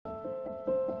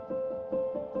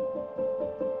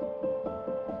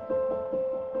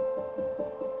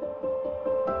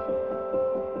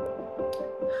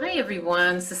Hi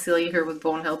everyone, Cecilia here with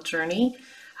BoneHealthJourney.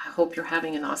 I hope you're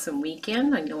having an awesome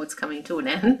weekend. I know it's coming to an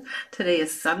end. Today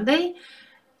is Sunday.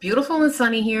 Beautiful and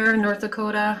sunny here in North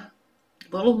Dakota.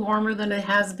 A little warmer than it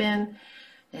has been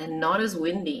and not as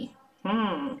windy.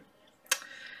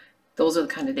 Those are the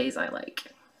kind of days I like,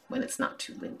 when it's not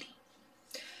too windy.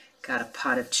 Got a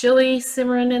pot of chili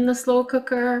simmering in the slow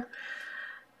cooker.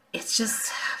 It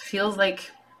just feels like,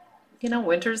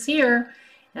 winter's here,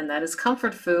 and that is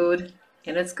comfort food.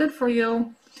 And it's good for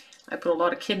you. I put a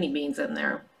lot of kidney beans in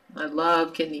there. I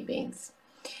love kidney beans.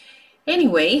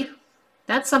 Anyway,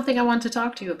 that's something I want to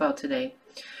talk to you about today.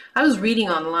 I was reading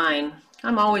online.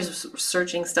 I'm always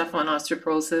searching stuff on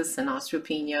osteoporosis and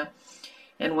osteopenia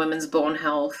and women's bone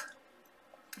health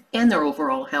and their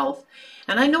overall health.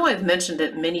 And I know I've mentioned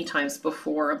it many times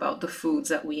before about the foods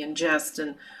that we ingest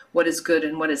and what is good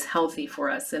and what is healthy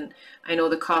for us. And I know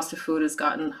the cost of food has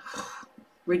gotten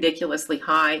ridiculously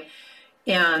high.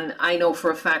 And I know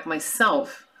for a fact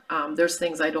myself, there's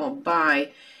things I don't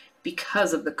buy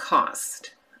because of the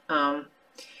cost.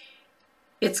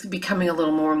 It's becoming a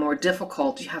little more and more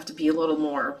difficult. You have to be a little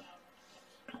more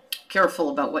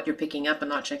careful about what you're picking up and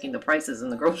not checking the prices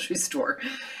in the grocery store.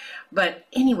 But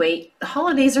anyway, the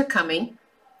holidays are coming.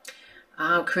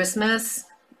 Christmas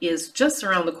is just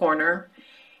around the corner.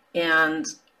 And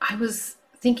I was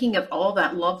thinking of all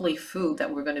that lovely food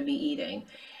that we're going to be eating.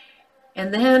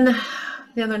 And then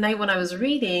the other night when I was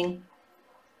reading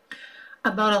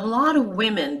about a lot of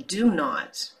women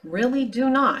really do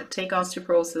not take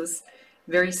osteoporosis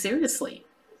very seriously.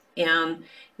 And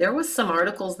there was some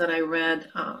articles that I read.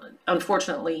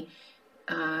 Unfortunately,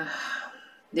 the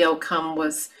outcome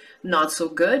was not so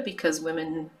good because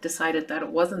women decided that it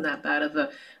wasn't that bad of a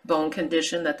bone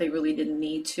condition, that they really didn't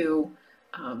need to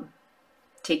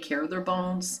take care of their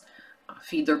bones,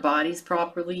 feed their bodies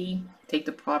properly, take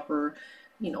the proper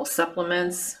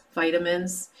supplements,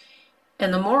 vitamins.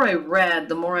 And the more I read,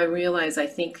 the more I realized I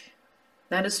think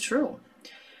that is true.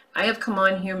 I have come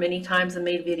on here many times and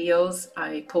made videos.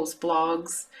 I post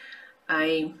blogs.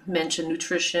 I mention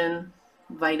nutrition,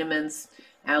 vitamins,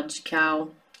 algae cow,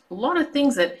 a lot of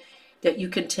things that you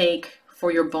can take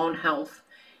for your bone health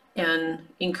and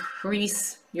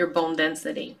increase your bone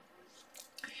density.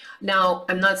 Now,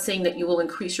 I'm not saying that you will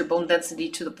increase your bone density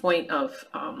to the point of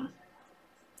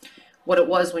what it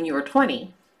was when you were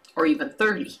 20 or even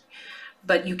 30,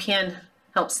 but you can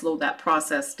help slow that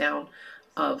process down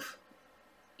of,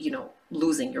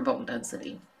 losing your bone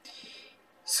density.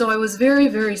 So I was very,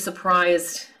 very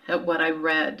surprised at what I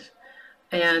read,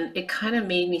 and it kind of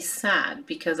made me sad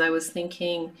because I was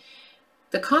thinking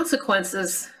the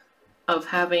consequences of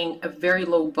having a very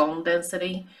low bone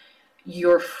density,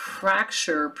 your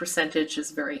fracture percentage is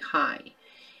very high,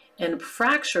 and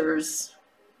fractures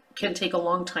can take a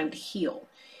long time to heal,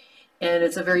 and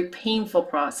it's a very painful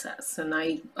process. And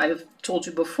I've told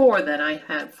you before that I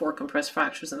had 4 compressed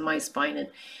fractures in my spine, and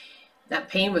that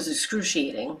pain was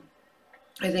excruciating.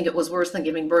 I think it was worse than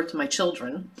giving birth to my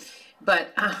children,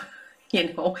 but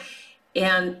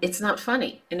and it's not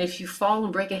funny. And if you fall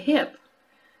and break a hip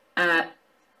at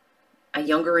a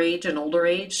younger age, an older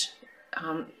age,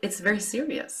 it's very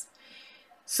serious.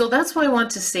 So that's what I want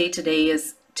to say today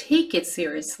is take it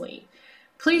seriously.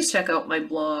 Please check out my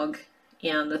blog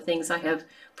and the things I have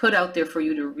put out there for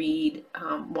you to read.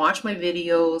 Watch my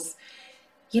videos.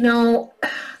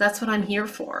 That's what I'm here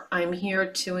for. I'm here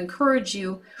to encourage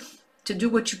you to do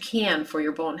what you can for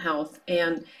your bone health,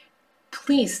 and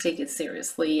please take it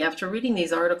seriously. After reading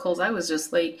these articles, I was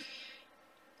just like,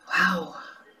 wow,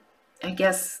 I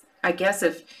guess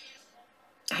if,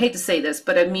 I hate to say this,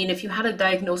 but I mean, if you had a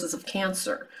diagnosis of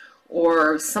cancer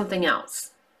or something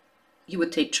else, you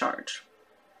would take charge.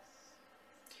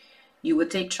 You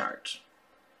would take charge.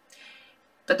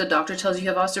 But the doctor tells you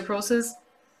have osteoporosis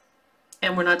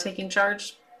and we're not taking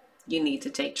charge, you need to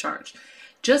take charge.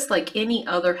 Just like any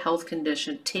other health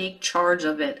condition, take charge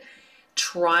of it.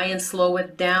 Try and slow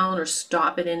it down or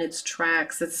stop it in its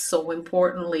tracks. It's so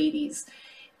important, ladies.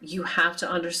 You have to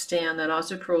understand that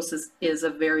osteoporosis is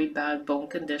a very bad bone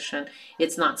condition.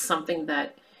 It's not something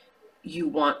that you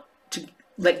want to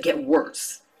let get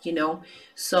worse,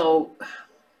 So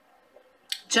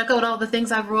check out all the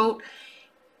things I've wrote,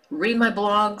 read my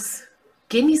blogs,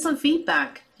 give me some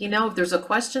feedback. If there's a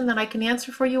question that I can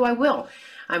answer for you, I will.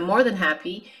 I'm more than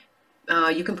happy.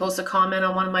 You can post a comment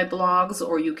on one of my blogs,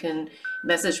 or you can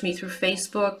message me through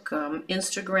Facebook,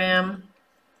 Instagram.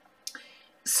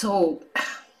 So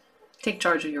take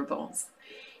charge of your bones.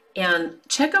 And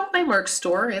check out my merch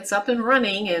store. It's up and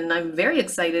running, and I'm very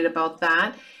excited about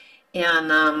that.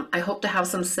 And I hope to have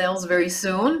some sales very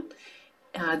soon.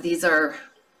 These are,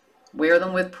 wear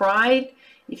them with pride.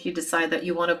 if you decide that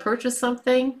you want to purchase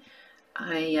something,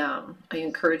 I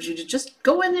encourage you to just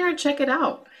go in there and check it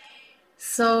out.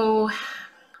 So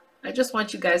I just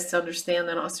want you guys to understand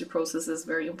that osteoporosis is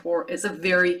very important. It's a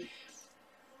very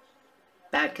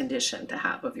bad condition to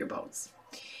have of your bones.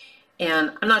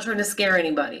 And I'm not trying to scare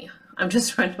anybody. I'm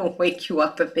just trying to wake you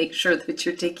up and make sure that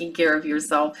you're taking care of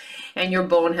yourself and your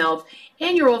bone health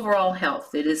and your overall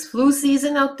health. It is flu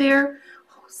season out there.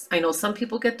 I know some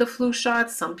people get the flu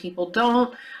shots, some people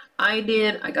don't. I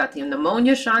did. I got the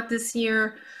pneumonia shot this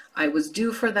year. I was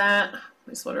due for that.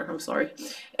 My sweater, I'm sorry.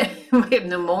 My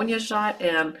pneumonia shot,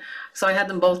 and so I had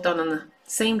them both done on the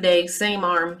same day, same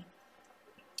arm.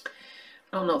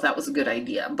 I don't know if that was a good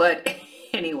idea, but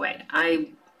anyway, I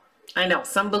know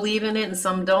some believe in it and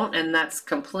some don't, and that's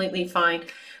completely fine.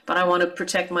 But I want to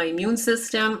protect my immune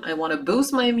system. I want to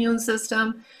boost my immune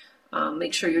system.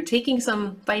 Make sure you're taking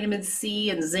some vitamin C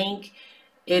and zinc.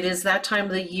 It is that time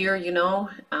of the year, you know.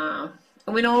 And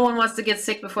we no one wants to get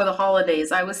sick before the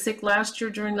holidays. I was sick last year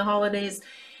during the holidays,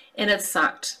 and it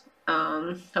sucked.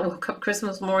 I woke up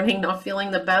Christmas morning not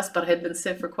feeling the best, but I had been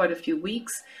sick for quite a few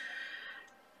weeks.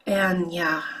 And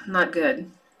yeah, not good.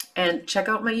 And check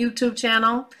out my YouTube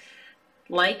channel.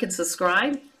 Like and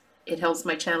subscribe. It helps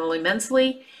my channel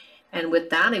immensely. And with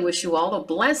that, I wish you all a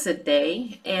blessed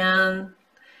day and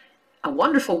a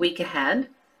wonderful week ahead.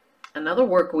 Another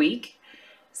work week.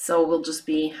 So we'll just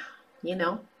be, you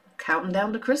know, counting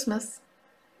down to Christmas.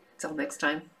 Till next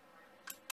time.